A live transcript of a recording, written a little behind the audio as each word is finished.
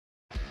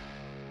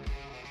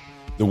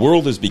The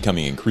world is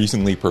becoming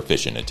increasingly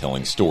proficient at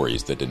telling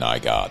stories that deny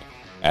God.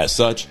 As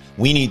such,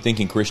 we need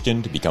Thinking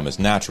Christian to become as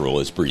natural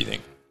as breathing.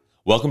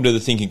 Welcome to the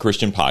Thinking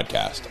Christian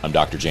podcast. I'm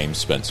Dr. James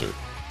Spencer.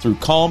 Through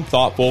calm,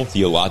 thoughtful,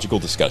 theological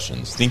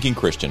discussions, Thinking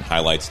Christian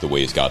highlights the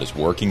ways God is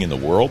working in the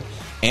world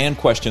and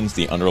questions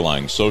the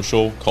underlying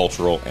social,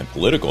 cultural, and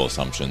political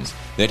assumptions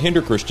that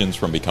hinder Christians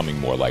from becoming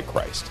more like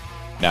Christ.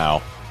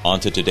 Now, on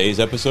to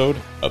today's episode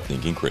of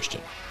Thinking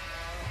Christian.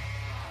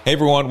 Hey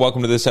everyone,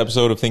 welcome to this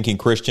episode of Thinking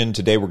Christian.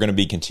 Today we're going to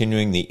be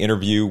continuing the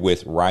interview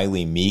with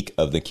Rylee Meek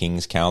of the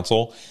King's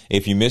Council.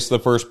 If you missed the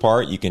first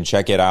part, you can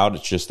check it out.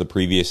 It's just the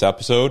previous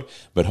episode,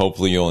 but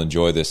hopefully you'll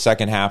enjoy the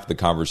second half of the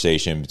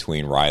conversation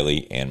between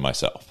Rylee and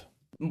myself.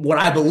 What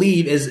I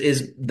believe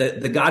is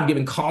the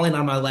God-given calling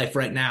on my life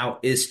right now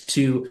is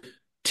to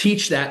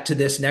teach that to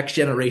this next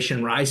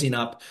generation rising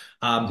up,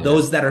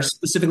 those that are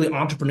specifically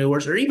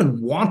entrepreneurs or even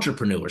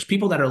wantrepreneurs,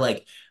 people that are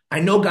like, I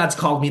know God's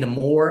called me to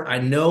more. I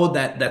know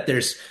that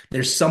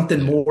there's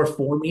something more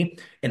for me.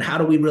 And how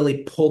do we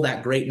really pull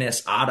that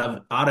greatness out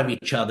of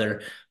each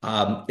other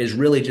is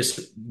really just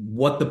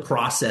what the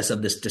process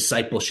of this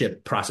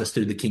discipleship process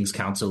through the King's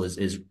Council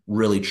is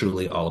really,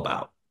 truly all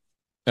about.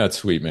 That's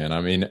sweet, man.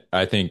 I mean,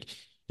 I think,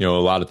 a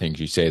lot of things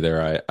you say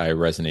there I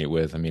resonate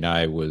with. I mean,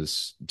 I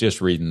was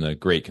just reading the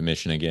Great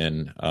Commission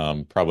again,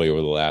 probably over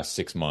the last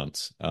 6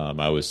 months.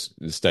 I was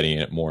studying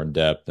it more in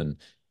depth and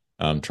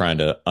trying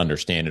to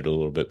understand it a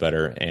little bit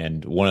better.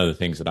 And one of the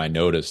things that I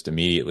noticed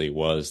immediately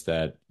was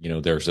that,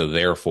 there's a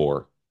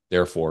therefore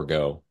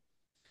go.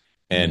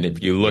 And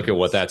if you look at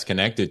what that's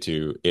connected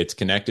to, it's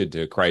connected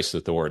to Christ's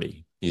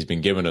authority. He's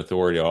been given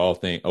authority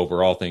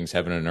over all things,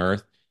 heaven and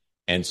earth.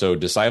 And so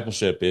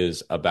discipleship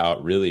is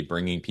about really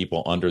bringing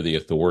people under the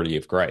authority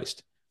of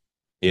Christ.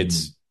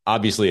 It's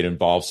obviously it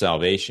involves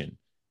salvation,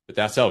 but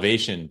that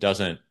salvation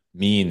doesn't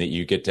mean that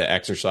you get to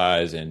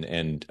exercise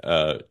and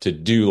to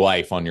do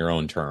life on your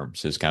own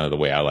terms is kind of the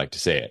way I like to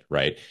say it,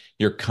 right?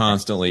 You're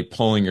constantly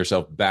pulling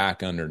yourself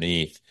back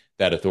underneath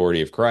that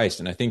authority of Christ.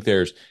 And I think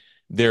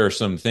there are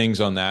some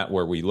things on that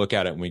where we look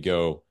at it and we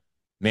go,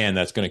 man,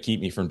 that's going to keep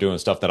me from doing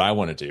stuff that I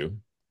want to do.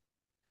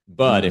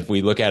 But if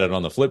we look at it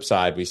on the flip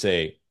side, we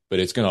say, but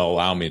it's going to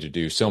allow me to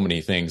do so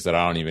many things that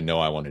I don't even know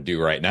I want to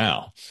do right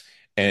now.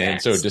 And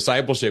so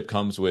discipleship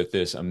comes with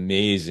this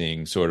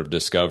amazing sort of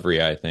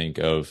discovery, I think,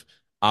 of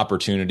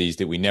opportunities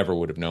that we never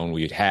would have known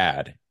we'd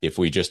had if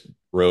we just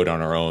rode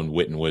on our own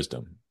wit and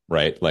wisdom,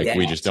 right? Like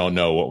we just don't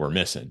know what we're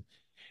missing.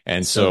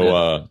 And so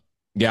I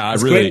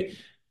it's really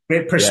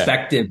great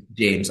perspective,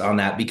 James, on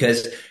that,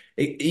 because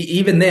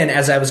even then,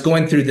 as I was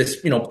going through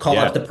this, call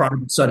out the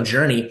prodigal son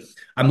journey,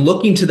 I'm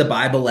looking to the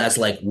Bible as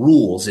like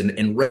rules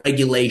and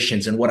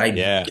regulations and what I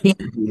can't do,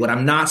 what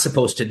I'm not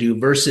supposed to do,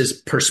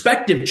 versus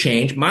perspective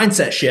change,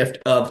 mindset shift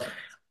of,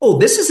 oh,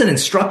 this is an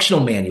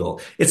instructional manual.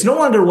 It's no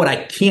longer what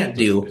I can't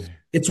do.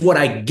 It's what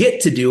I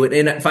get to do.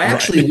 And if I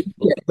actually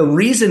look at the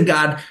reason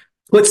God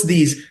puts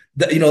these,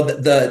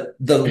 the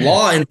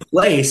law in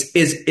place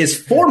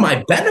is for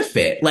my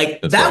benefit.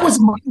 Like I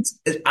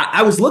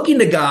was looking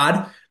to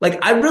God.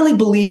 Like I really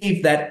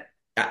believe that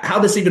how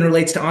this even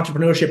relates to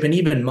entrepreneurship and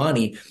even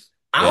money,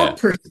 our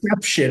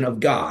perception of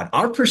God,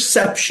 our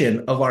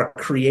perception of our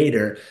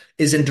Creator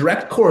is in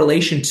direct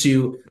correlation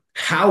to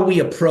how we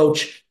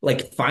approach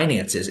like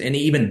finances and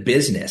even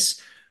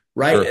business,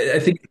 right? Sure. I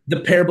think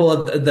the parable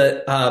of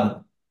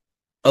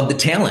the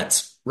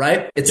talents,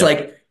 right? It's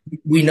like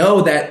we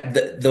know that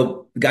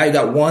the guy who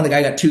got one, the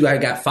guy who got two, the guy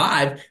who got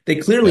five, they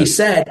clearly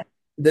said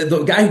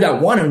the guy who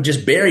got one and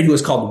just buried, who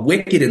was called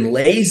wicked and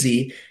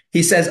lazy,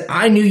 he says,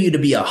 I knew you to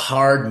be a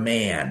hard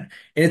man.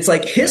 And it's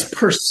like his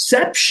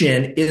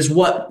perception is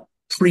what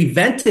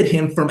prevented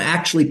him from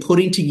actually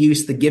putting to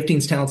use the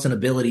giftings, talents, and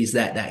abilities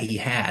that he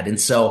had. And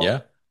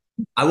so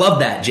I love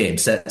that,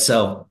 James.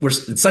 So we're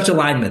in such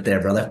alignment there,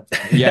 brother.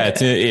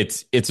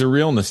 It's a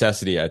real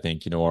necessity. I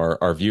think,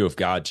 our view of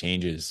God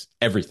changes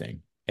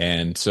everything.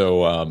 And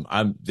so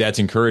that's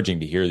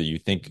encouraging to hear that you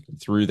think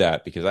through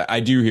that, because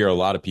I do hear a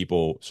lot of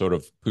people sort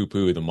of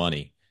poo-poo the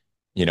money,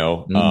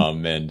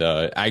 and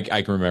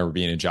I can remember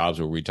being in jobs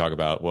where we talk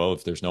about, well,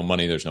 if there's no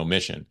money, there's no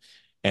mission.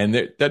 And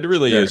that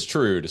really is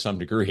true to some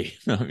degree.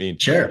 I mean,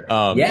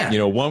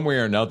 one way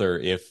or another,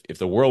 if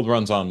the world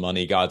runs on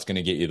money, God's going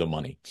to get you the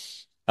money.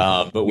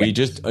 But we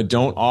just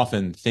don't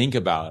often think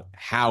about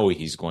how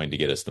he's going to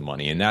get us the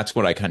money. And that's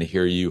what I kind of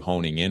hear you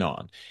honing in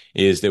on,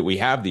 is that we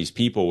have these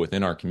people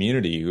within our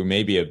community who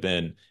maybe have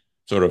been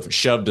sort of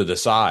shoved to the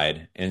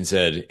side and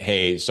said,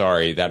 hey,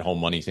 sorry, that whole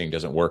money thing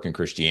doesn't work in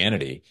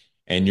Christianity.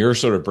 And you're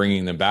sort of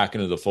bringing them back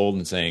into the fold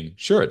and saying,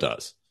 sure, it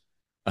does.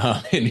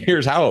 And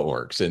here's how it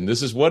works. And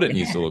this is what it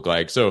needs to look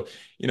like. So,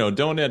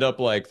 don't end up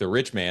like the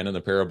rich man in the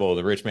parable of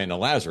the rich man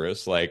and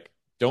Lazarus. Like,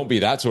 don't be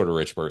that sort of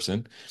rich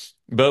person.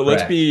 But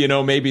let's be,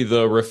 maybe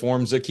the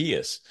reformed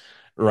Zacchaeus,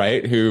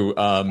 right? Who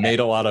made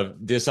a lot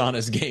of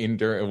dishonest gain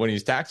when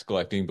he's tax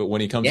collecting. But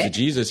when he comes to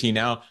Jesus, he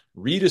now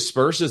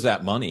redisperses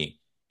that money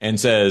and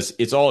says,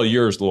 it's all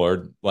yours,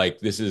 Lord. Like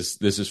this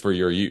is for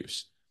your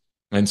use.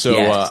 And so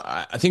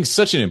I think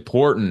such an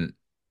important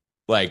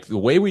like the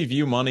way we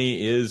view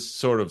money is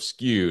sort of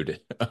skewed,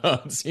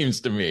 it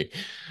seems to me.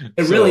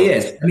 It really So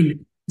is. I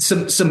mean,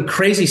 some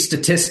crazy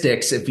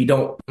statistics, if you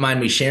don't mind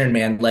me sharing,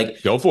 man.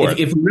 Like go for if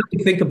it. if we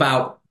really think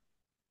about,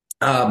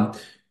 um,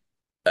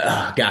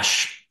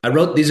 gosh, I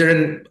wrote these are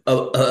in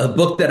a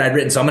book that I'd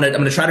written, so I'm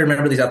gonna try to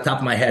remember these off the top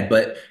of my head.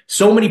 But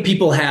so many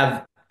people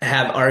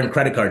are in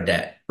credit card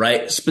debt,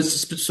 right?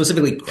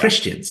 Specifically Yeah,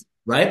 Christians,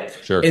 right?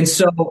 sure. And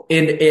so,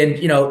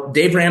 and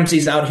Dave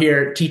Ramsey's out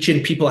here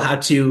teaching people how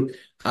to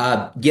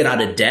get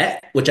out of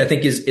debt, which I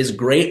think is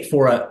great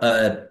for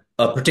a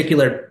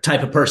particular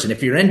type of person.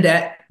 If you're in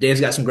debt,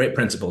 Dave's got some great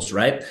principles,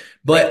 right? Right.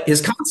 But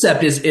his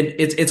concept is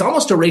it's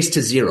almost a race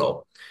to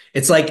zero.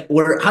 It's like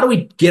how do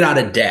we get out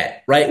of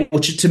debt, right?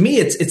 Which to me,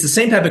 it's the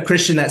same type of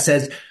Christian that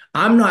says,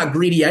 I'm not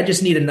greedy. I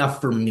just need enough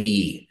for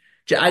me.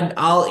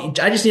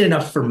 I just need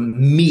enough for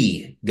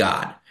me,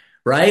 God,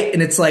 right?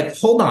 And it's like,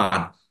 hold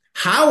on.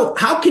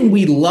 How can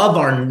we love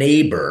our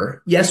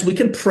neighbor? Yes, we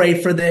can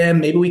pray for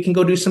them. Maybe we can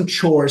go do some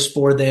chores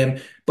for them.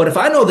 But if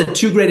I know the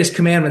two greatest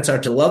commandments are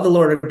to love the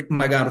Lord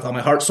my God with all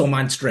my heart, soul,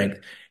 mind, strength,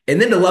 and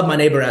then to love my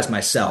neighbor as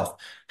myself,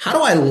 how do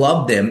I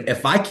love them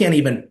if I can't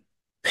even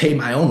pay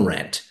my own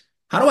rent?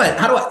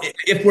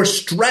 If we're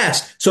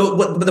stressed? So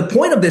but the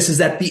point of this is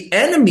that the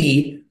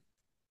enemy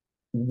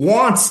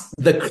wants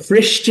the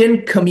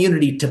Christian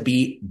community to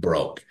be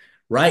broke,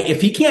 right?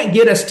 If he can't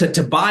get us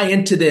to buy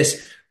into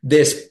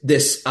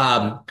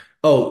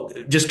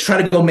just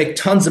try to go make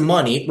tons of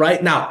money,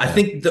 right? Now, I Yeah.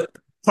 think the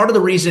part of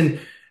the reason,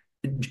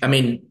 I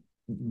mean,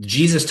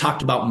 Jesus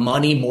talked about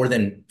money more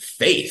than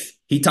faith.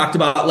 He talked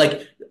about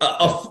like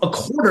Yeah. a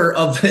quarter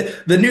of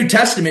the New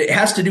Testament, it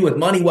has to do with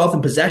money, wealth,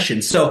 and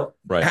possessions. So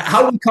Right.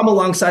 how do we come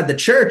alongside the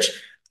church?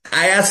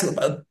 I ask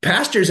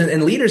pastors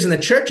and leaders in the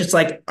church, it's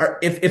like,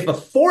 if a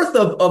fourth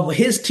of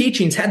his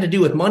teachings had to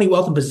do with money,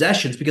 wealth, and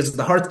possessions because of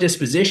the heart's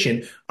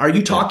disposition, are you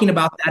Yeah. talking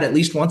about that at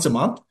least once a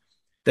month?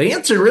 The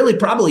answer really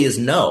probably is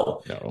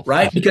no, No.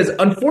 right? Because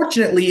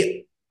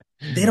unfortunately,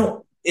 they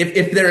don't.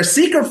 If they're a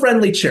seeker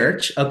friendly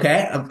church,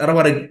 okay, I don't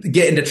want to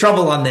get into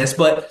trouble on this,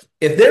 but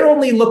if they're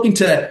only looking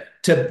to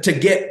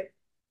get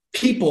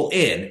people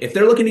in, if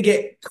they're looking to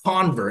get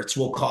converts,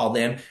 we'll call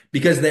them,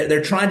 because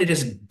they're trying to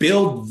just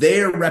build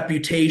their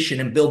reputation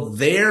and build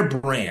their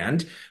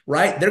brand,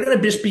 right? They're going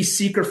to just be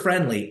seeker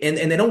friendly, and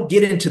they don't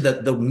get into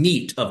the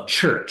meat of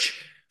church,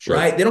 Sure.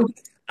 right? They don't.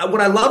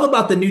 What I love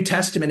about the New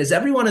Testament is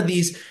every one of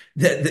these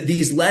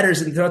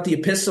letters and throughout the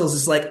epistles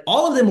is like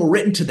all of them were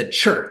written to the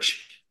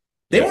church.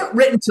 They Yeah. weren't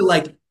written to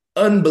like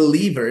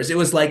unbelievers. It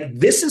was like,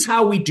 this is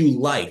how we do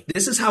life.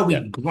 This is how we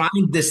Yeah.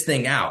 grind this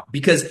thing out,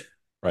 because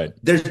Right.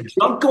 there's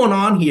junk going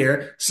on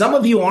here. Some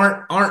of you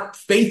aren't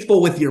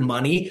faithful with your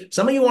money.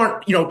 Some of you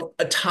aren't,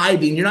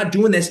 tithing. You're not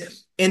doing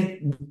this.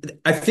 And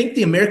I think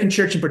the American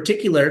church in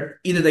particular,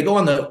 either they go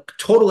on the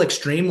total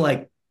extreme,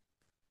 like,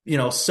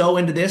 sow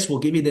into this, we'll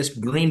give you this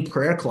green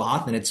prayer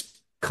cloth, and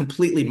it's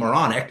completely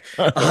moronic.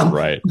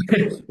 Right.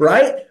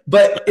 Right?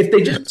 But if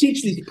they just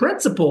teach these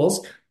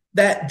principles,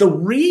 that the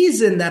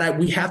reason that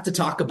we have to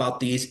talk about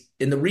these,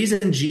 and the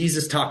reason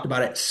Jesus talked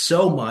about it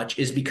so much,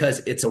 is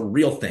because it's a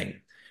real thing.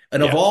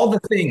 And of Yeah. all the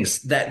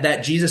things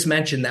that Jesus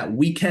mentioned, that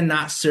we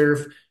cannot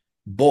serve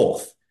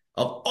both,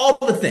 of all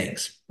the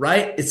things,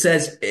 right? It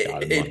says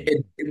God and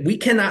money. we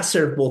cannot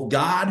serve both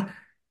God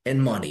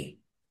and money.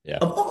 Yeah.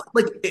 Of all,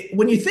 like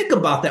when you think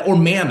about that, or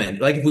mammon,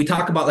 like if we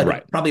talk about like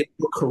Right. probably a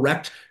more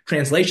correct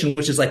translation,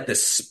 which is like the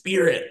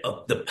spirit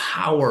of the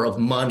power of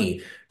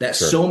money that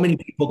Sure. so many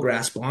people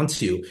grasp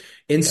onto.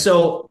 And Yeah.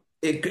 so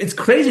it's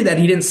crazy that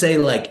he didn't say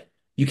like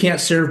you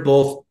can't serve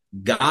both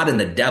God and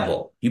the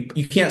devil.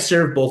 You can't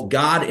serve both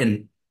God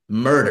and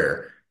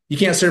murder. You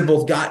can't serve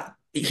both God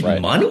and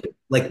Right. money.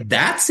 Like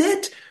that's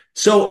it.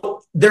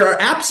 So there are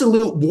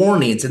absolute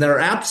warnings and there are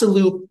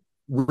absolute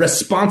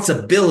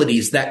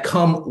responsibilities that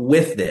come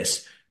with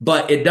this,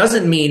 but it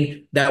doesn't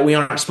mean that we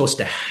aren't supposed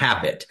to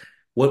have it.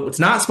 What's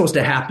not supposed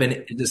to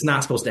happen is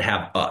not supposed to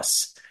have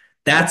us.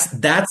 Yeah.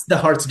 That's the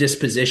heart's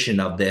disposition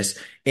of this.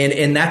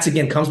 And that's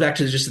again comes back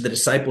to just the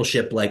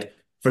discipleship. Like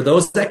for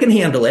those that can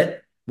handle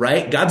it,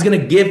 right? God's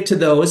going to give to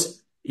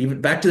those,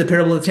 even back to the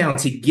parable of the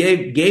talents. He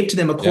gave to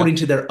them Yeah. according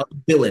to their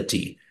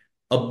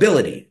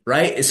ability,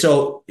 right?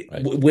 So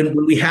Right.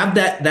 when we have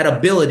that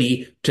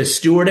ability to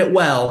steward it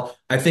well,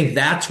 I think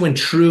that's when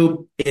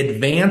true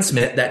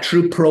advancement, that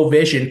true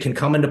provision can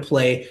come into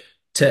play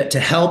to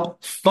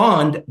help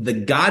fund the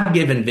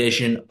God-given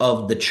vision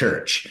of the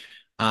church.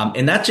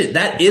 And that's it.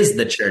 That is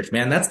the church,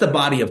 man. That's the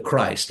body of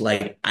Christ.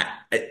 Like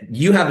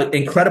you have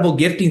incredible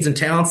giftings and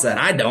talents that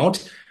I don't,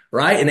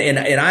 right?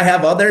 And I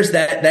have others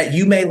that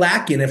you may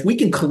lack in. If we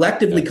can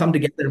collectively Yeah. come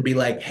together and be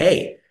like,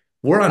 hey,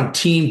 we're on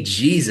team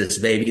Jesus,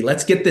 baby.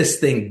 Let's get this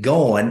thing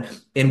going.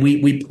 And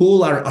we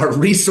pool our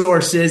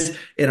resources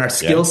and our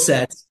skill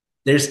Yeah. sets.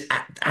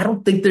 I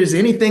don't think there's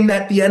anything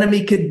that the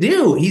enemy could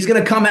do. He's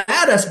going to come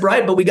at us,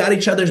 right? But we got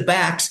each other's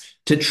backs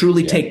to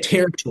truly Yeah. take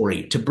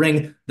territory, to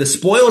bring the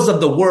spoils of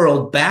the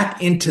world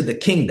back into the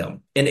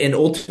kingdom and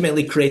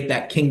ultimately create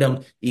that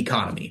kingdom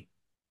economy.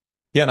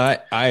 Yeah, and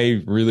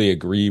I really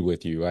agree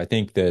with you. I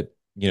think that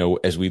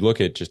as we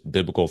look at just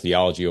biblical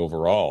theology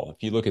overall,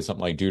 if you look at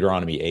something like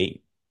Deuteronomy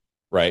 8,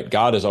 right,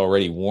 God is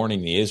already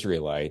warning the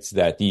Israelites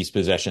that these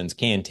possessions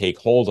can take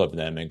hold of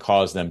them and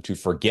cause them to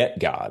forget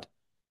God.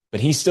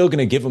 But he's still going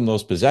to give them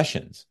those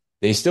possessions.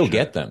 They still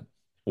get them.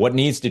 What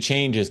needs to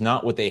change is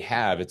not what they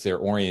have, it's their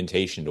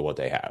orientation to what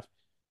they have.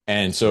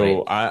 And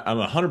so I'm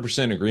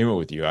 100% in agreement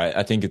with you.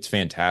 I think it's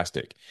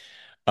fantastic.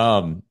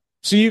 So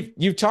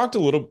you've talked a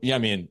little, I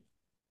mean,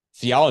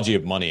 theology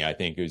of money, I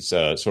think, is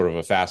sort of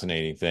a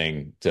fascinating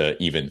thing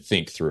to even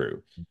think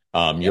through.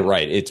 You're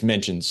right. It's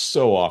mentioned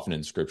so often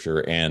in scripture,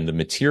 and the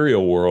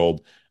material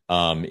world,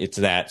 it's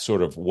that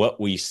sort of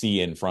what we see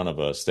in front of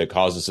us that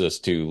causes us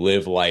to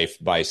live life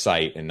by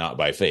sight and not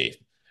by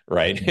faith.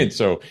 Right. Mm-hmm. And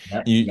so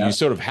you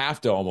sort of have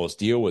to almost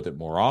deal with it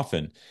more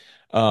often.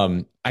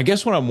 I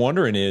guess what I'm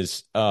wondering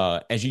is,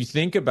 as you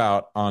think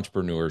about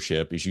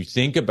entrepreneurship, as you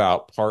think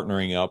about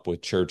partnering up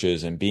with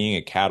churches and being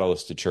a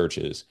catalyst to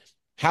churches,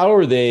 how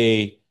are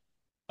they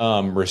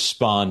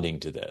responding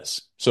to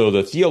this? So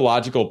the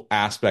theological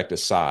aspect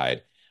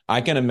aside,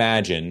 I can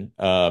imagine,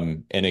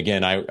 and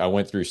again, I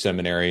went through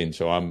seminary, and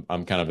so I'm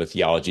kind of a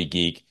theology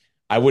geek.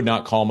 I would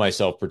not call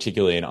myself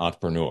particularly an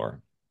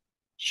entrepreneur.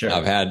 Sure.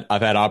 I've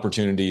had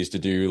opportunities to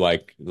do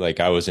like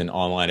I was in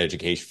online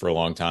education for a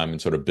long time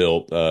and sort of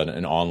built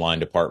an online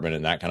department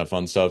and that kind of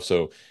fun stuff.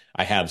 So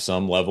I have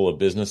some level of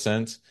business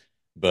sense,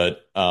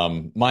 but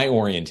my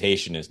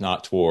orientation is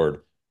not toward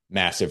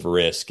massive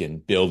risk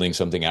and building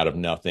something out of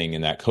nothing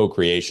and that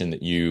co-creation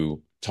that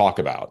you talk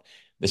about.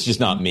 It's just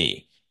not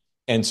me.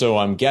 And so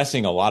I'm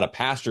guessing a lot of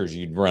pastors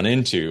you'd run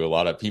into, a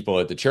lot of people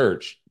at the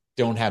church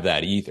don't have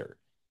that either.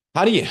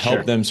 How do you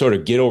help them sort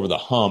of get over the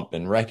hump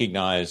and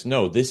recognize,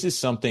 no, this is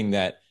something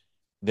that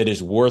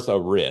is worth a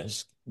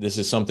risk. This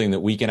is something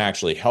that we can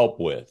actually help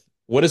with.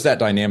 What does that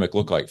dynamic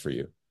look like for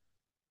you?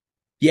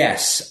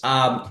 Yes,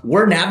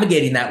 we're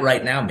navigating that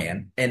right now,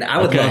 man. And I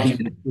would love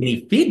even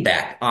any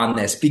feedback on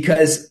this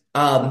because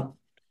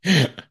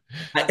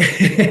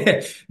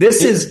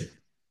this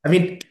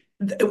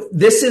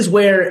is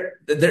where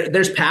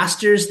there's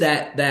pastors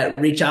that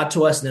reach out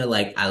to us and they're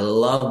like, I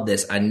love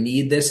this. I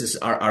need this.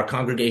 Our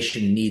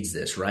congregation needs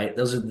this, right?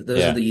 Those are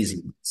the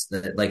easy ones.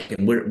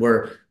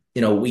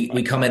 And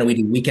we come in and we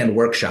do weekend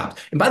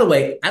workshops. And by the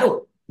way,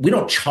 we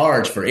don't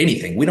charge for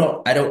anything.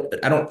 I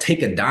don't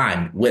take a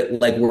dime.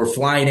 We're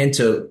flying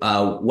into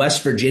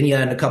West Virginia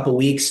in a couple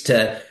weeks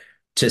to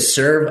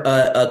serve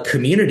a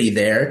community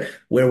there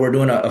where we're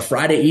doing a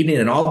Friday evening,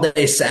 an all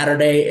day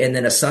Saturday, and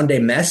then a Sunday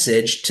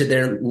message to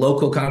their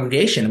local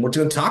congregation. And we're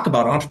going to talk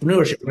about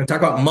entrepreneurship. We're going to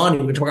talk about money.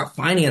 We're going to talk about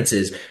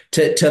finances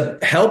to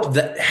help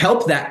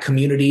that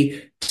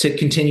community to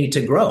continue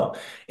to grow.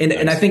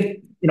 And I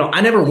think,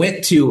 I never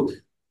went to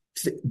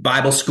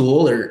Bible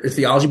school or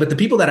theology, but the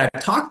people that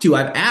I've talked to,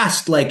 I've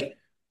asked, like,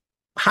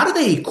 how do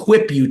they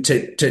equip you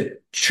to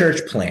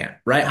church plant,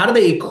 right? How do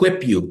they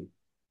equip you?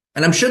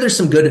 And I'm sure there's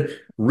some good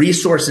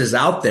resources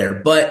out there,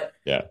 but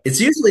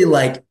it's usually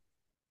like,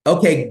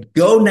 okay,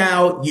 go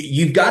now.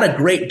 You've got a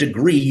great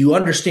degree. You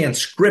understand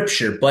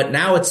scripture, but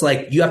now it's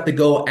like you have to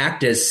go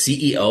act as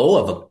CEO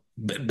of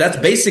that's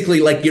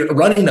basically like you're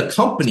running a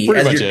company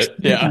as you're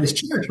in this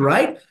church,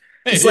 right?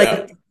 It's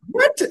like,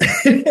 what?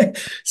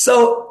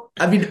 So,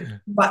 I mean,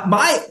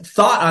 my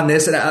thought on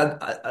this, and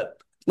I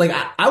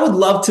would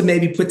love to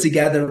maybe put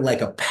together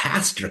like a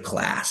pastor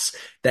class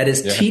that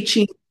is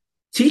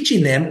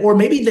teaching them, or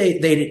maybe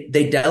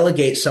they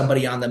delegate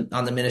somebody on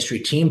the ministry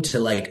team to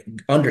like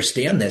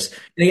understand this.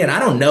 And again, I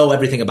don't know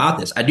everything about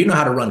this. I do know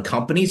how to run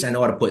companies. I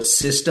know how to put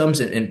systems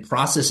and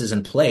processes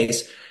in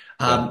place.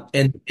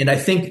 And I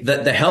think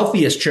that the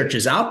healthiest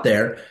churches out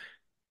there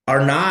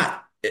are not.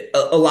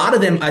 A lot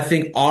of them, I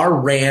think, are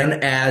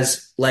ran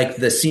as like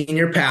the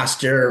senior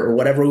pastor or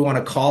whatever we want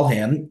to call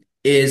him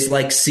is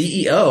like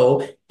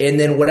CEO. And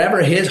then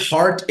whatever his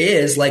heart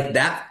is, like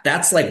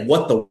that's like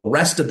what the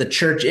rest of the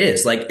church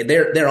is. Like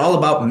they're all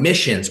about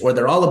missions, or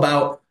they're all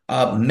about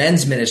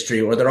men's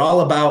ministry, or they're all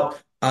about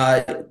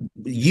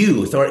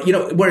youth, or,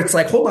 where it's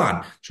like, hold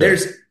on,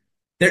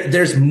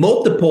 there's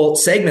multiple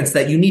segments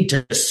that you need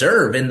to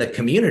serve in the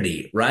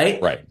community,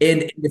 right? Right.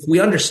 And if we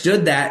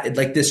understood that,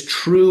 like this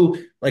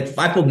true, like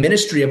fivefold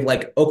ministry of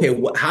like, okay,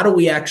 how do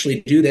we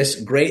actually do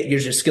this? Great.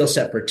 Here's your skill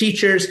set for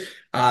teachers.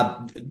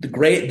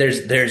 Great.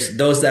 There's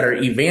those that are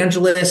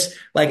evangelists.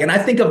 Like, and I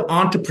think of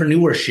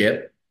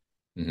entrepreneurship.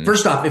 Mm-hmm.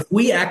 First off, if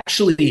we get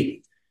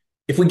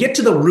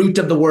to the root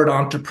of the word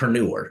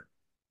entrepreneur,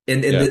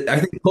 I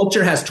think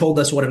culture has told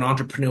us what an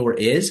entrepreneur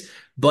is,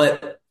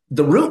 but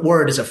the root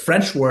word is a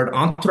French word,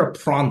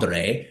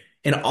 entreprendre,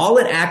 and all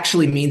it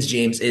actually means,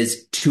 James,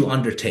 is to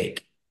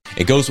undertake.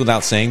 It goes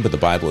without saying, but the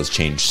Bible has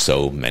changed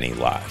so many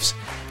lives.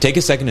 Take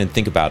a second and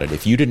think about it.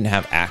 If you didn't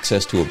have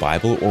access to a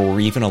Bible or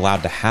were even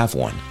allowed to have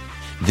one,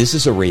 this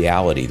is a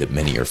reality that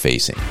many are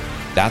facing.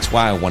 That's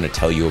why I want to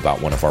tell you about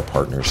one of our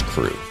partners,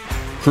 Cru.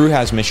 Cru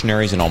has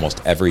missionaries in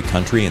almost every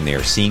country, and they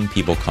are seeing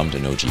people come to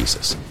know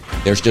Jesus.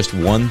 There's just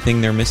one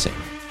thing they're missing,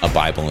 a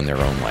Bible in their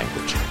own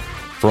language.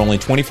 For only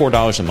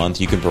 $24 a month,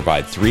 you can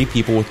provide 3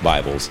 people with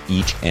Bibles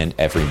each and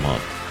every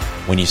month.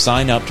 When you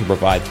sign up to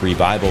provide 3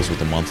 Bibles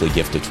with a monthly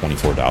gift of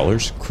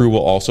 $24, Cru will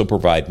also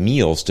provide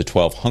meals to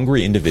 12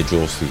 hungry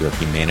individuals through their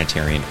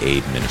humanitarian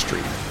aid ministry.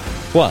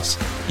 Plus,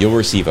 you'll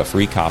receive a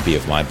free copy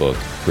of my book,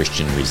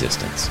 Christian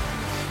Resistance.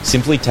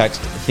 Simply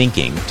text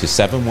THINKING to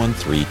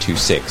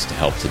 71326 to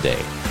help today.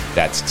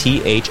 That's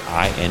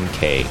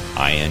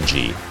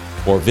THINKING.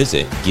 Or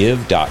visit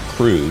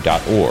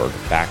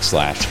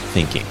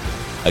give.cru.org/thinking.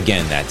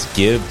 Again, that's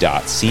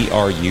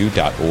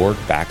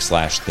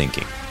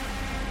give.cru.org/thinking.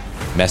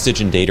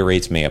 Message and data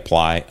rates may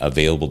apply.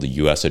 Available to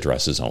U.S.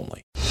 addresses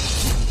only.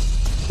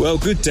 Well,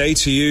 good day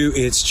to you.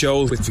 It's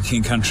Joel with For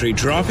King Country,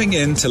 dropping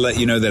in to let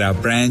you know that our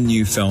brand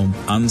new film,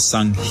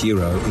 Unsung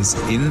Hero, is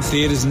in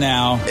theaters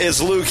now. It's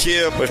Luke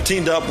here. We've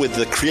teamed up with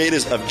the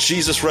creators of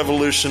Jesus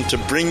Revolution to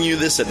bring you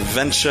this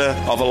adventure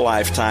of a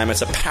lifetime.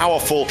 It's a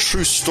powerful,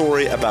 true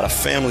story about a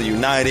family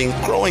uniting,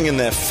 growing in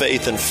their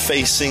faith, and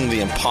facing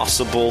the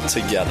impossible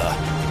together.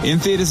 In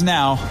theaters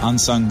now,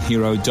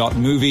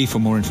 unsunghero.movie for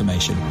more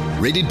information.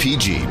 Rated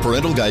PG.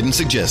 Parental guidance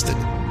suggested.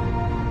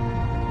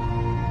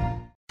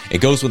 It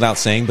goes without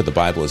saying, but the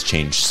Bible has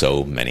changed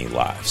so many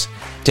lives.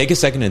 Take a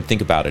second and think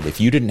about it. If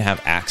you didn't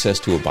have access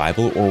to a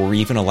Bible or were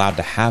even allowed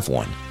to have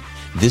one,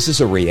 this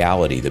is a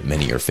reality that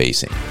many are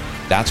facing.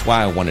 That's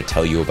why I want to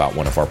tell you about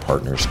one of our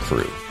partners,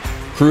 Cru.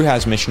 Cru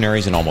has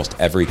missionaries in almost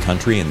every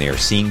country, and they are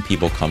seeing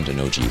people come to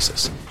know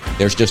Jesus.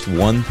 There's just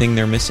one thing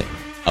they're missing: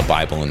 a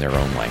Bible in their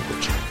own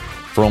language.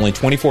 For only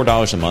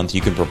 $24 a month,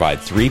 you can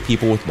provide 3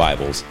 people with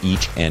Bibles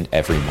each and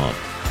every month.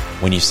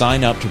 When you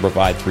sign up to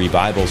provide 3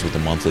 Bibles with a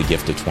monthly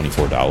gift of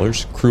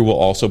 $24, Cru will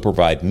also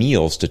provide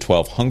meals to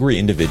 12 hungry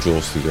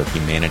individuals through their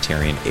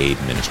humanitarian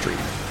aid ministry.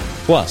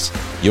 Plus,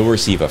 you'll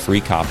receive a free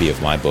copy of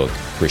my book,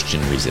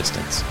 Christian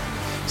Resistance.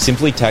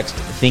 Simply text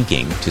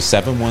THINKING to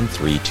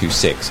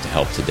 71326 to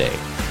help today.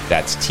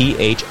 That's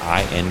THINKING.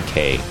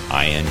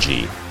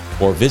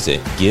 Or visit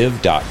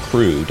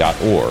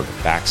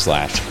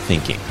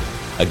give.cru.org/thinking.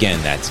 Again,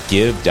 that's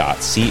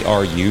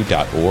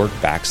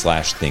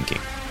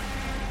give.cru.org/thinking.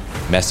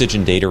 Message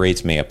and data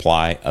rates may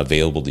apply.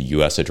 Available to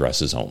U.S.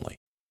 addresses only.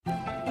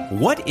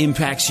 What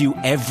impacts you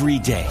every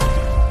day?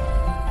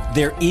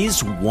 There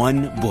is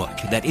one book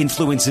that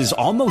influences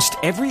almost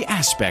every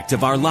aspect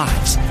of our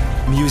lives.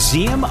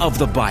 Museum of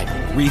the Bible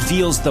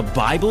reveals the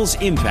Bible's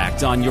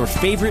impact on your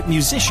favorite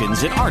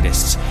musicians and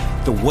artists,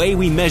 the way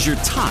we measure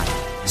time,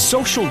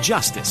 social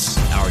justice,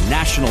 our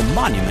national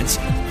monuments,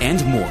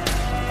 and more.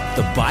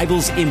 The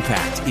Bible's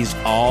impact is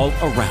all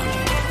around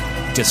you.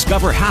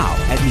 Discover how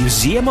at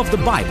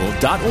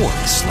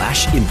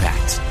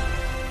museumofthebible.org/impact.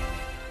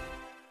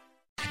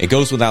 It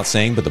goes without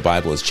saying, but the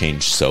Bible has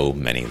changed so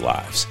many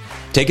lives.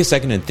 Take a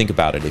second and think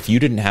about it. If you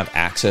didn't have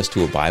access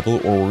to a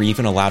Bible or were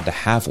even allowed to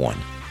have one,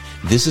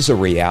 this is a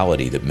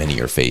reality that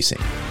many are facing.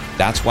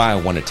 That's why I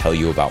want to tell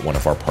you about one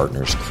of our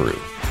partners, Cru.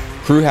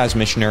 Cru has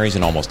missionaries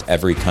in almost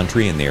every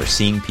country, and they are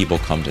seeing people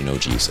come to know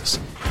Jesus.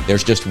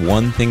 There's just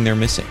one thing they're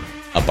missing: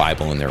 a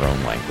Bible in their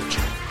own language.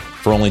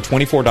 For only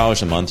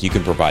 $24 a month, you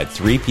can provide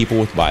 3 people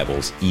with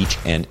Bibles each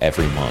and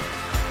every month.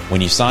 When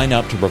you sign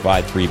up to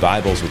provide 3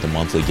 Bibles with a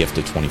monthly gift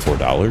of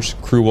 $24,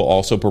 Cru will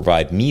also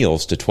provide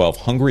meals to 12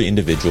 hungry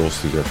individuals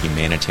through their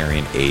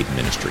humanitarian aid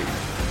ministry.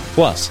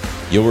 Plus,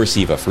 you'll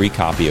receive a free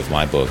copy of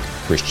my book,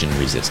 Christian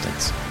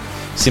Resistance.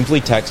 Simply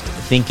text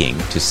THINKING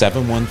to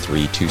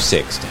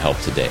 71326 to help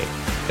today.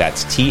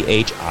 That's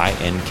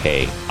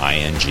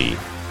THINKING.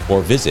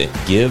 Or visit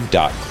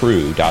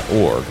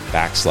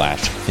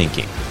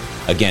give.cru.org/thinking.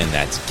 Again,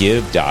 that's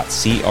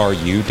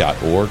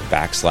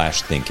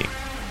give.cru.org/thinking.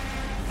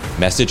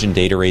 Message and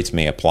data rates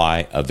may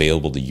apply.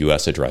 Available to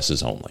U.S.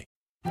 addresses only.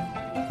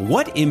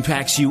 What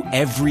impacts you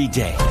every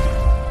day?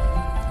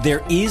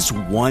 There is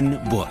one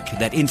book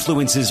that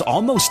influences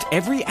almost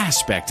every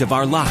aspect of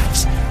our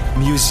lives.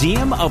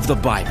 Museum of the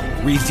Bible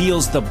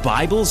reveals the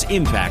Bible's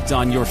impact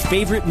on your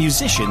favorite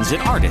musicians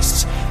and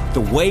artists,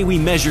 the way we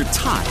measure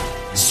time,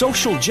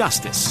 social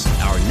justice,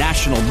 our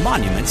national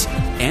monuments,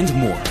 and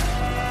more.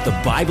 The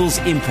Bible's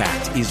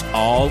impact is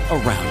all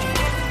around you.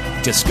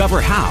 Discover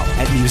how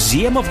at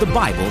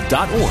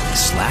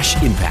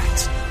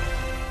museumofthebible.org/impact.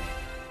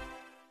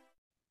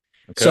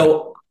 Okay.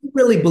 So I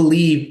really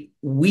believe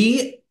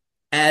we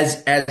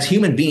as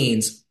human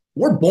beings,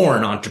 we're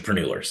born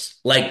entrepreneurs.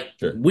 Like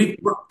Sure.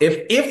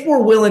 if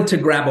we're willing to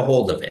grab a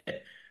hold of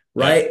it,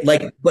 right? Yeah.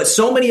 Like, but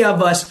so many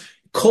of us,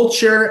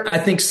 culture, I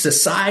think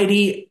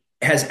society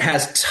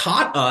has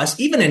taught us,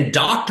 even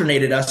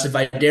indoctrinated us, if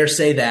I dare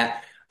say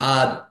that,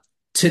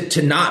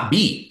 to not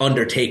be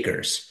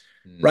undertakers,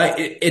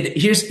 right?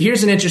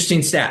 Here's an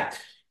interesting stat.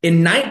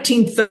 In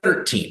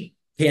 1913,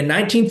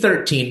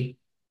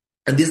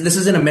 and this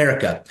is in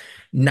America,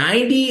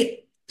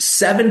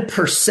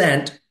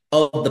 97%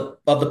 of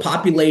the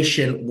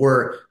population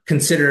were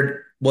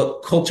considered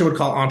what culture would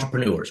call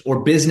entrepreneurs or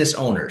business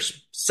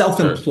owners,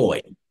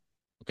 self-employed.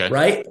 Sure. Okay.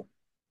 Right?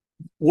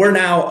 We're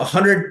now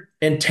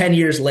 110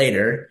 years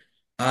later.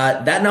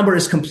 That number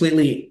is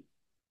completely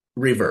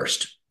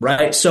reversed,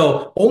 right?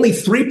 So only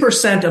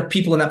 3% of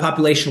people in that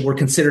population were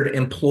considered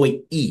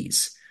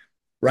employees.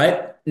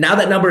 right? Now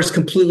that number is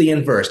completely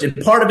inversed. And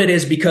part of it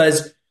is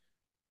because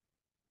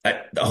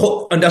the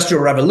whole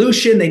industrial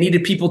revolution, they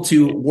needed people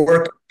to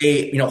work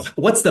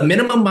what's the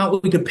minimum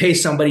amount we could pay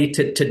somebody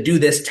to do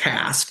this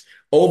task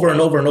over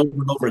and over and over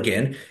and over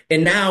again.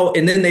 And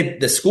then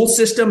the school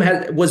system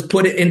was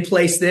put in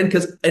place then,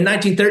 because in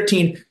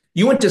 1913,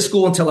 you went to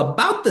school until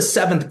about the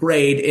seventh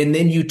grade, and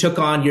then you took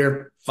on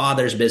your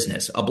father's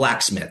business, a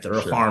blacksmith or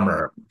a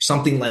farmer,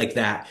 something like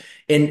that.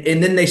 And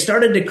then they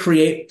started to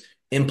create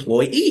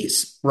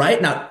employees,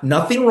 right? Now,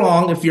 nothing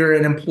wrong if you're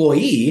an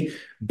employee,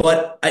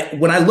 but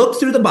when I look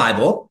through the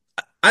Bible,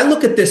 I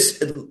look at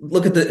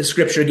the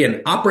scripture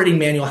again, operating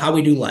manual, how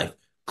we do life.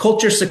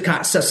 Culture,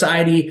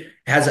 society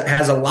has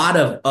a lot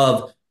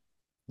of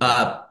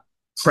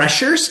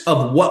pressures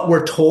of what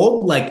we're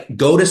told, like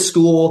go to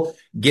school,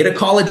 get a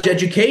college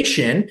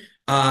education,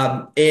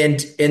 and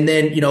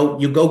then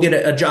you go get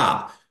a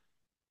job.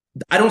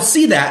 I don't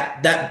see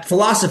that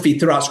philosophy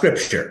throughout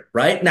scripture,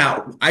 right?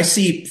 Now, I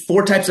see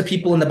four types of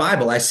people in the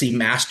Bible. I see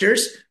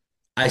masters,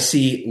 I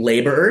see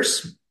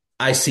laborers,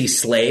 I see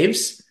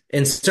slaves,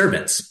 and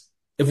servants.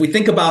 If we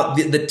think about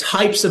the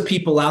types of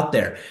people out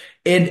there,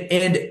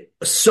 and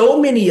so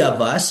many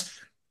of us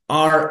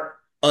are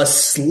a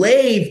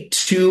slave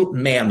to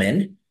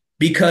mammon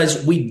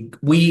because we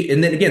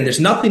and then again, there's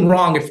nothing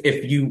wrong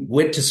if you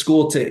went to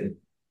school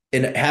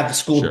and have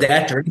school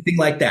debt or anything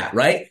like that,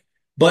 right?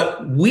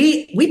 But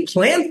we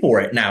plan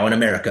for it now in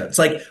America. It's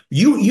like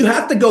you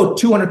have to go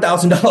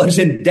 $200,000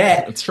 in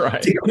debt. That's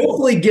right. To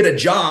hopefully get a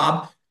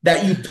job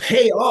that you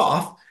pay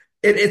off.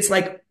 It's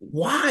like,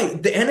 why?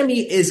 The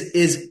enemy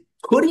is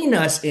putting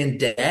us in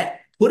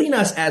debt, putting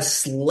us as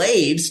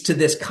slaves to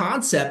this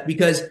concept,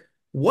 because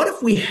what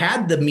if we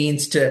had the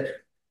means to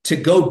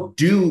go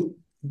to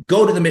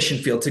the mission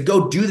field, to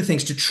go do the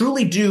things, to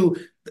truly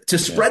to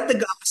spread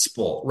the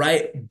gospel,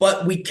 right?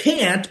 But we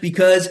can't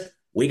because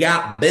we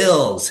got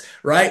bills,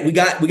 right? We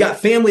got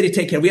family to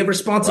take care of. We have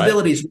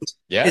responsibilities, which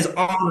is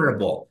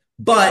honorable.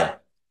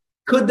 But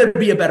could there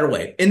be a better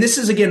way? And this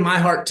is, again, my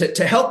heart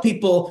to help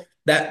people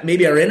that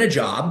maybe are in a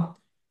job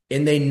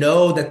and they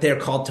know that they're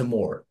called to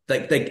more,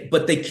 but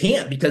they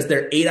can't because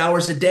they're 8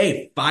 hours a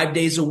day, 5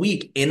 days a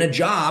week in a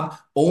job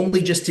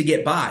only just to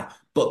get by.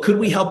 But could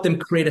we help them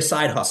create a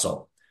side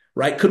hustle,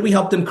 right? Could we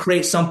help them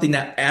create something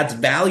that adds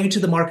value to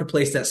the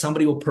marketplace that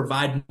somebody will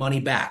provide money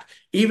back?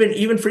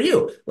 Even for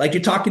you, like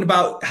you're talking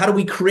about, how do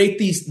we create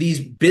these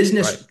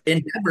business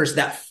endeavors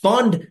that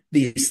fund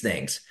these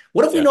things?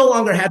 What if we no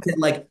longer had to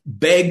like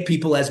beg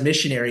people as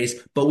missionaries,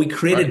 but we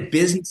created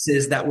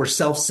businesses that were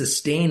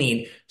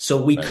self-sustaining so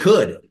we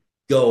could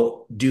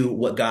go do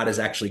what God has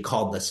actually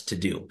called us to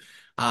do?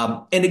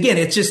 And again,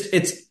 it's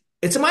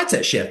a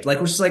mindset shift. Like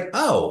we're just like,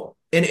 oh,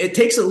 and it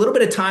takes a little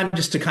bit of time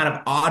just to kind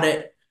of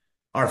audit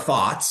our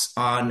thoughts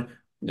on.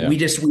 We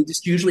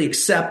just usually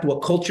accept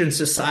what culture and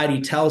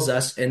society tells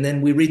us, and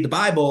then we read the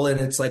Bible, and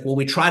it's like, well,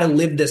 we try to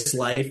live this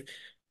life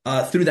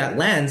through that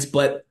lens,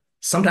 but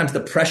sometimes the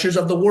pressures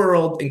of the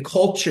world and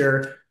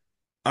culture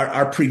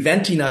are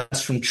preventing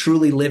us from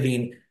truly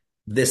living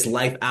this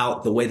life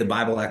out the way the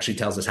Bible actually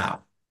tells us how.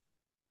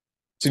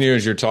 So,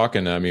 as you're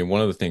talking, I mean,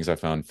 one of the things I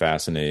found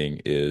fascinating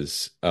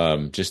is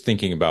just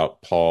thinking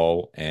about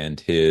Paul and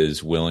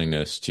his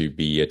willingness to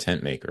be a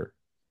tent maker.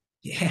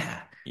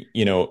 Yeah.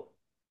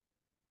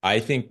 I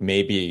think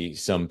maybe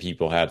some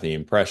people have the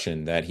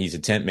impression that he's a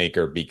tent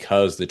maker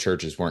because the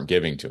churches weren't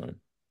giving to him.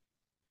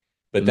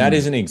 But that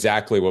isn't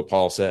exactly what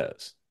Paul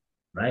says.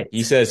 Right.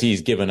 He says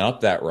he's given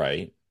up that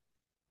right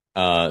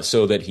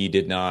so that he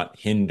did not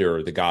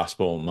hinder the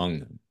gospel among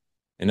them.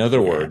 In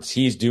other words,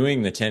 he's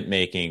doing the tent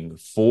making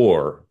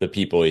for the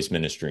people he's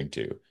ministering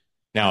to.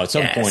 Now, at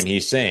some point,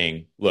 he's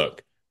saying,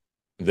 look,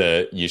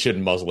 you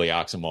shouldn't muzzle the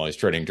oxen while he's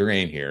treading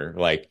grain here.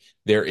 Like,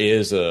 there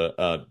is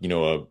a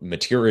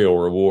material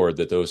reward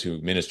that those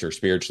who minister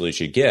spiritually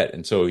should get.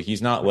 And so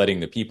he's not letting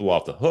the people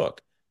off the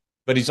hook,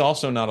 but he's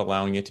also not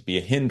allowing it to be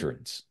a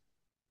hindrance.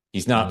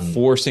 He's not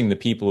forcing the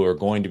people who are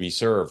going to be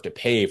served to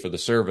pay for the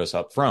service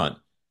up front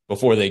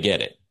before they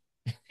get it.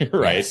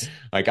 Right? Yes.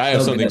 Like, I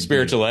have something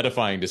spiritual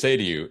edifying to say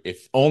to you.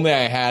 If only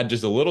I had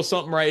just a little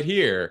something right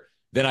here,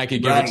 then I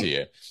could give it to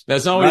you.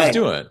 That's not what he's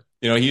doing.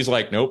 He's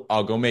like, nope,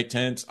 I'll go make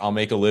tents, I'll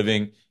make a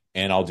living,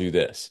 and I'll do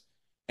this.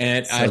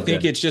 And I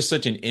think it's just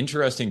such an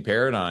interesting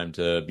paradigm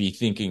to be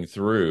thinking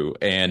through,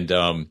 and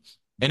an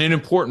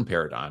important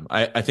paradigm.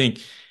 I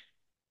think,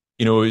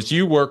 as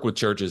you work with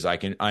churches,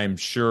 I'm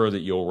sure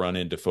that you'll run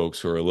into folks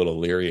who are a little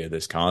leery of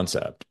this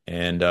concept.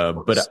 And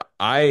but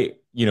I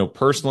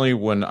personally,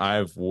 when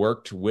I've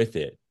worked with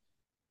it,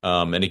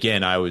 and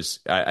again,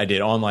 I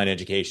did online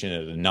education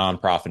at a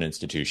nonprofit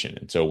institution.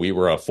 And so we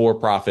were a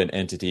for-profit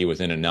entity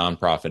within a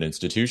nonprofit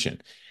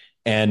institution.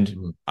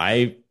 And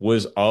I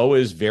was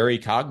always very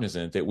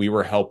cognizant that we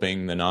were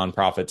helping the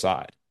nonprofit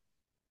side.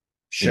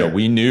 Sure.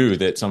 We knew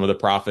that some of the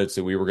profits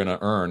that we were going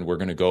to earn were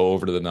going to go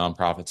over to the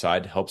nonprofit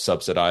side to help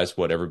subsidize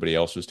what everybody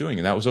else was doing.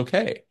 And that was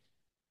okay.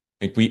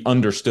 I think we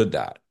understood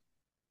that.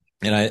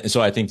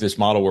 So I think this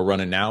model we're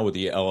running now with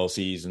the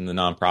LLCs and the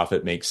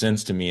nonprofit makes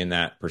sense to me in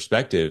that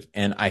perspective.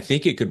 And I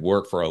think it could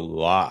work for a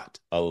lot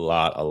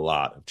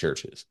of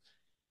churches.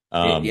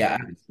 Yeah,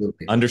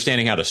 absolutely.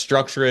 Understanding how to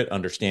structure it,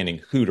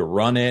 understanding who to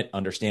run it,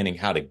 understanding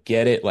how to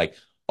get it, like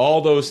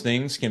all those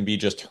things can be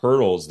just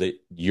hurdles that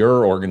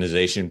your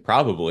organization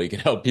probably can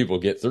help people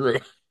get through.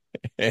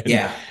 and,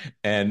 Yeah.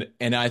 And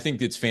I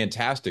think it's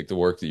fantastic, the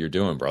work that you're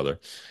doing, brother.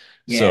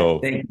 Yeah, So,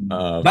 thank you.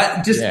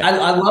 But just,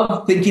 I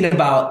love thinking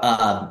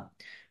about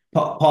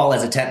Paul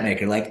as a tent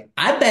maker. Like,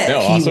 I bet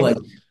I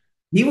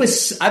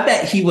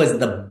bet he was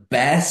the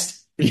best.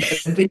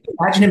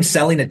 Imagine him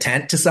selling a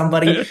tent to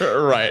somebody.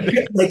 Right.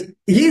 Like,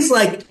 he's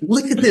like,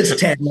 look at this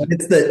tent. Man.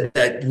 It's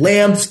the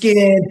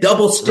lambskin,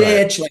 double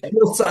stitch, like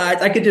both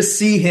sides. I could just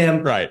see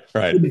him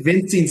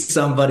convincing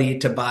somebody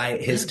to buy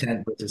his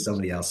tent versus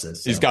somebody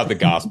else's. So. He's got the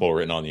gospel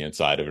written on the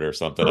inside of it or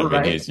something.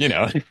 I mean, he's, he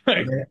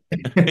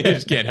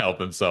just can't help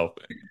himself.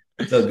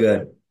 So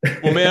good.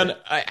 Well, man,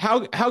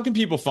 how can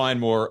people find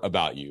more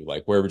about you?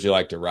 Like, where would you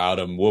like to route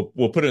them?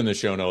 We'll put it in the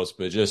show notes,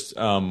 but just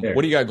what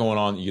do you got going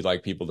on that you'd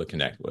like people to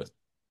connect with?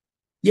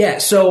 Yeah,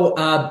 so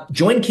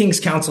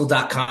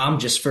joinkingscouncil.com,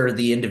 just for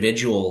the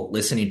individual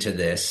listening to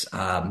this.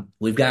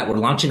 We're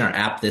launching our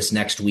app this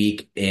next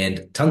week,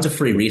 and tons of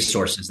free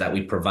resources that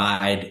we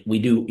provide. We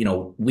do,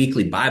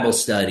 weekly Bible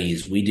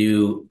studies. We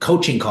do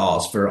coaching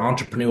calls for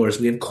entrepreneurs.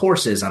 We have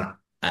courses on,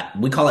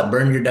 we call it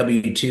Burn Your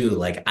W-2.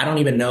 Like, I don't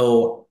even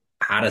know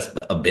how to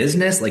a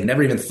business, like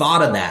never even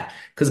thought of that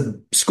because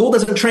school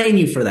doesn't train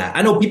you for that.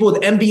 I know people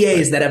with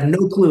MBAs that have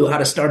no clue how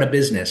to start a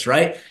business,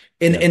 right?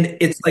 And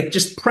it's like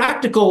just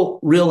practical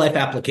real life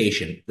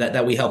application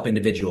that we help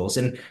individuals.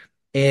 And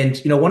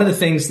one of the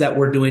things that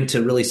we're doing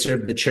to really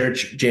serve the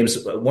church,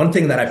 James, one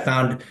thing that I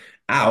found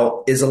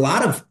out is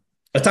I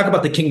talk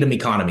about the kingdom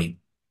economy.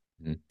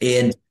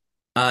 Mm-hmm.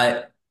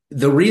 And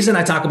the reason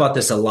I talk about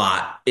this a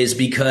lot is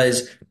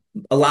because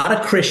a lot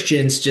of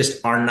Christians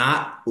just are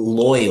not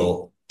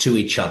loyal to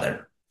each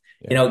other.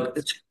 Yeah.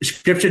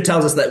 Scripture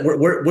tells us that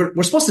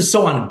we're supposed to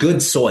sow on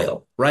good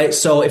soil, right?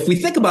 So if we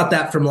think about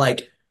that from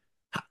like,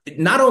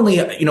 not only,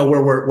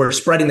 where we're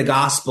spreading the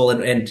gospel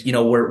and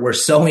we're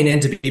sowing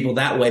into people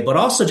that way, but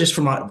also just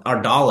from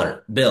our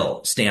dollar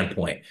bill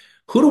standpoint,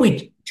 who do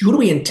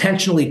we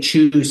intentionally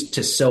choose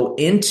to sow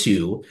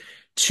into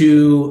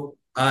to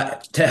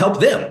help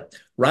them,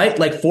 right?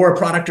 Like for a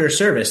product or a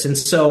service. And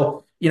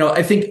so,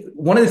 I think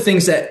one of the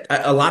things that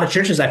a lot of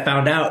churches I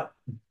found out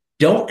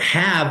don't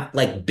have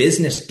like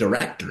business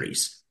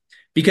directories,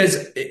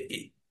 because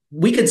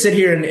we could sit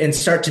here and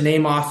start to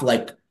name off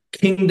like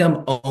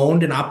kingdom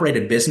owned and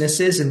operated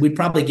businesses, and we'd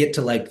probably get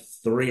to like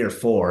 3 or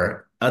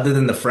 4 other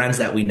than the friends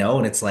that we know.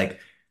 And it's like,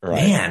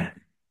 man,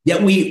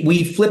 yet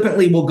we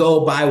flippantly will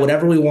go buy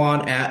whatever we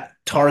want at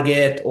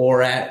Target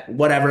or at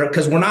whatever,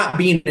 because we're not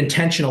being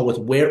intentional with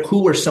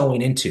who we're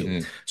sowing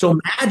into. So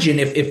imagine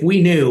if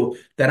we knew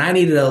that I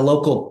needed a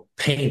local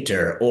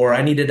painter or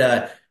I needed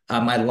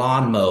my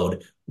lawn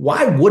mowed.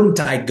 Why wouldn't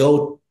I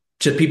go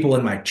to people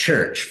in my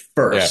church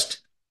first? Yeah.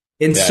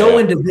 And sow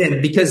into them,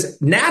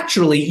 because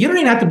naturally, you don't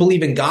even have to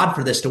believe in God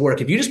for this to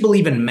work. If you just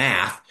believe in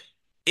math,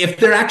 if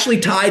they're actually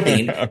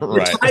tithing,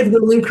 the tithe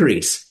will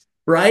increase,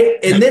 right?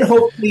 And then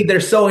hopefully they're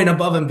sowing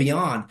above and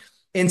beyond.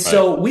 And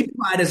so we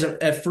provide as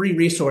a free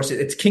resource.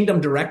 It's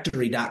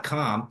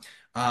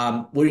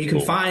kingdomdirectory.com, where you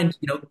can find,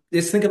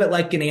 just think of it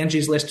like an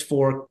Angie's List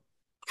for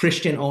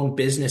Christian-owned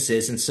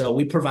businesses. And so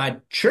we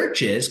provide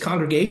churches,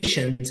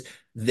 congregations,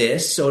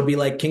 this. So it'd be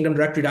like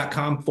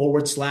kingdomdirectory.com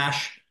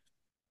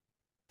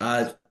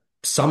 /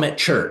 Summit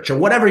Church or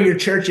whatever your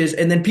church is.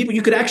 And then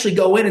you could actually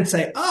go in and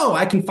say, oh,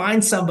 I can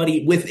find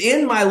somebody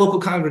within my local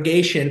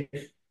congregation,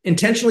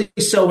 intentionally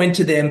sow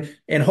into them.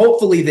 And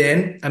hopefully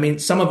then,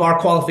 some of our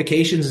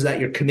qualifications is that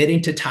you're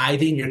committing to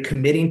tithing, you're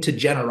committing to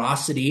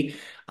generosity.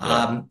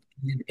 And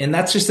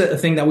that's just a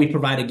thing that we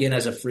provide, again,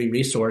 as a free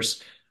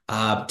resource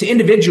to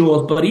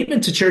individuals, but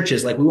even to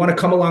churches. Like, we want to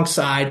come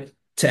alongside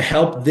to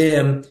help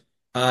them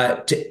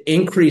to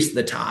increase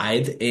the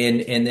tithe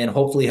and then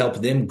hopefully help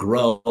them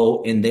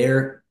grow in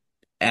their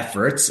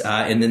efforts,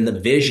 and then the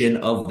vision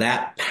of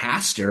that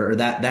pastor or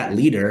that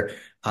leader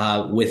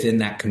within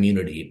that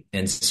community.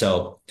 And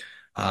so,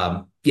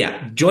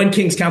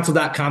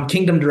 joinkingscouncil.com,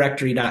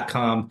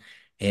 kingdomdirectory.com,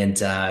 and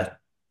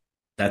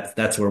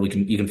that's where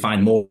you can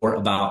find more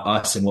about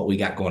us and what we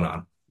got going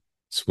on.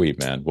 Sweet,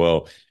 man.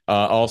 Well,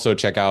 also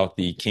check out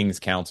the King's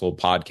Council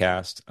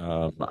podcast.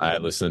 I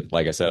listened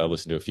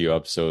to a few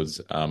episodes.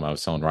 I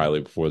was telling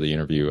Rylee before the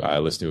interview, I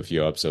listened to a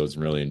few episodes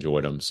and really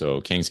enjoyed them. So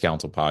King's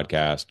Council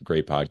podcast,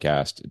 great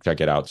podcast.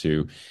 Check it out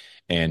too.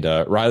 And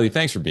Rylee,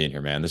 thanks for being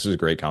here, man. This was a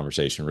great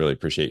conversation. Really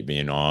appreciate you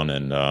being on.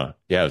 And it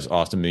was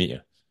awesome to meet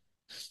you.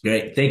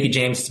 Great. Thank you,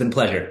 James. It's been a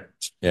pleasure.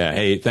 Yeah.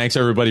 Hey, thanks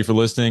everybody for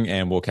listening,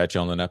 and we'll catch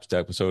you on the next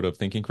episode of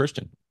Thinking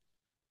Christian.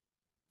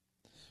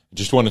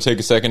 Just want to take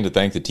a second to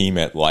thank the team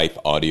at Life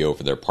Audio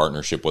for their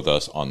partnership with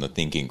us on the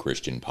Thinking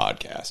Christian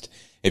podcast.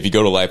 If you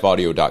go to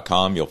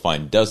lifeaudio.com, you'll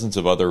find dozens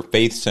of other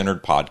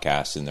faith-centered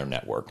podcasts in their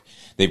network.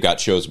 They've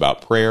got shows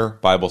about prayer,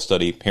 Bible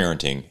study,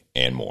 parenting,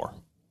 and more.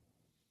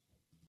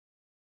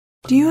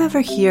 Do you ever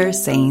hear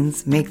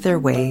sayings make their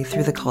way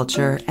through the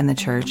culture and the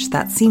church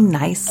that seem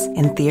nice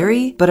in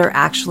theory, but are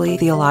actually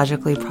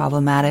theologically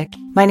problematic?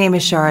 My name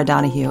is Shara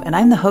Donahue, and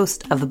I'm the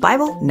host of The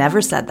Bible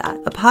Never Said That,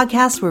 a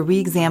podcast where we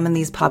examine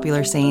these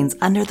popular sayings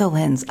under the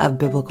lens of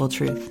biblical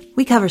truth.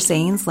 We cover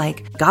sayings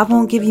like, God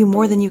won't give you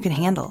more than you can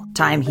handle,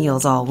 time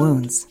heals all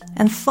wounds,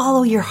 and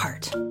follow your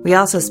heart. We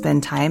also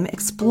spend time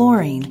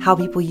exploring how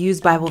people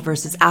use Bible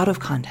verses out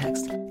of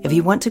context. If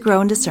you want to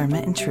grow in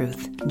discernment and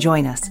truth,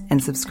 join us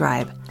and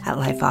subscribe at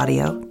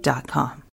lifeaudio.com.